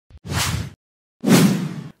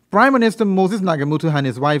Prime Minister Moses Nagamootoo and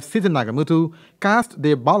his wife Siti Nagamootoo cast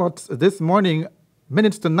their ballots this morning,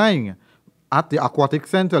 minutes to 9, at the Aquatic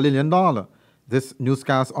Center, Lillian. This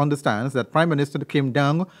newscast understands that Prime Minister came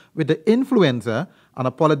down with the influenza and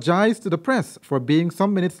apologized to the press for being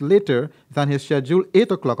some minutes later than his scheduled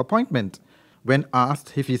 8 o'clock appointment. When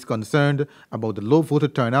asked if he's concerned about the low voter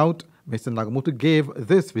turnout, Mr. Nagamootoo gave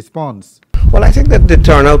this response. Well, I think that the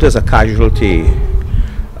turnout is a casualty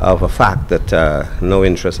of a fact that no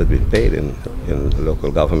interest had been paid in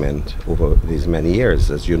local government over these many years.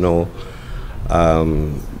 As you know,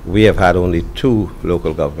 we have had only 2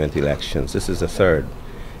 local government elections. This is the 3rd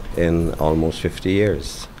in almost 50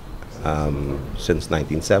 years, since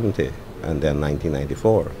 1970 and then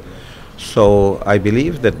 1994. So I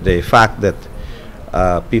believe that the fact that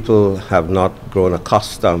people have not grown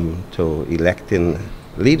accustomed to electing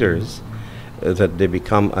leaders, that they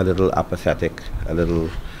become a little apathetic, a little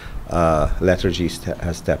lethargy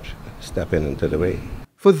has stepped into the way.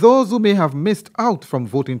 For those who may have missed out from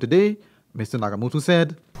voting today, Mr. Nagamootoo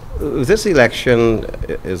said, this election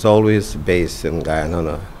is always based in Guyana on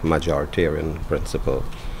a majoritarian principle.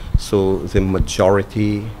 So the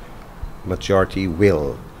majority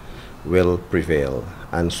will prevail.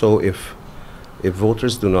 And so if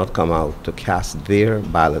voters do not come out to cast their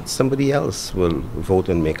ballots, somebody else will vote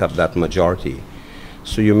and make up that majority.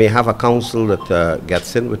 So you may have a council that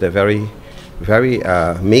gets in with a very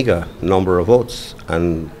meager number of votes,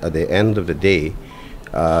 and at the end of the day,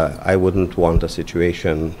 I wouldn't want a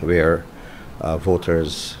situation where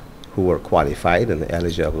voters who were qualified and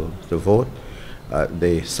eligible to vote,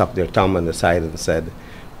 they sucked their thumb on the side and said,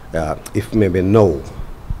 if maybe no,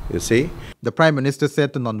 you see? The Prime Minister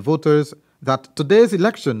said to non-voters that today's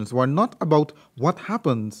elections were not about what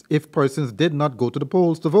happens if persons did not go to the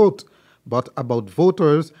polls to vote, but about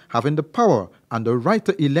voters having the power and the right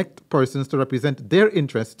to elect persons to represent their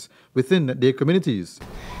interests within their communities.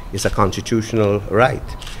 It's a constitutional right,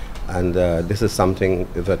 and this is something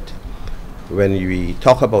that when we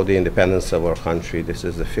talk about the independence of our country, this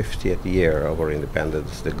is the 50th year of our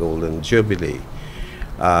independence, the Golden Jubilee.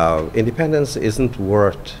 Independence isn't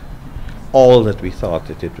worth all that we thought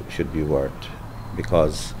that it should be worth,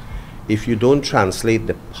 because if you don't translate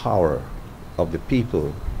the power of the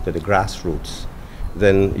people to the grassroots,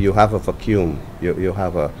 then you have a vacuum, you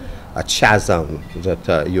have a chasm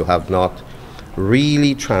that you have not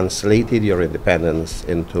really translated your independence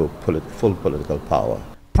into full political power.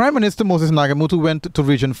 Prime Minister Moses Nagamootoo went to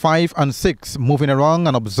Region 5 and 6, moving around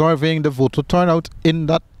and observing the voter turnout in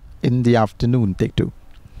the afternoon. Take 2.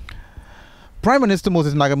 Prime Minister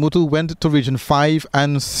Moses Nagamootoo went to Region 5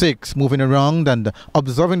 and 6, moving around and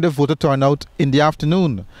observing the voter turnout in the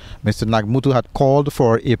afternoon. Mr. Nagamootoo had called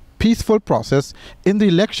for a peaceful process in the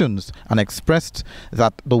elections and expressed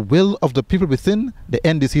that the will of the people within the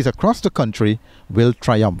NDCs across the country will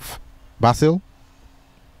triumph. Basil?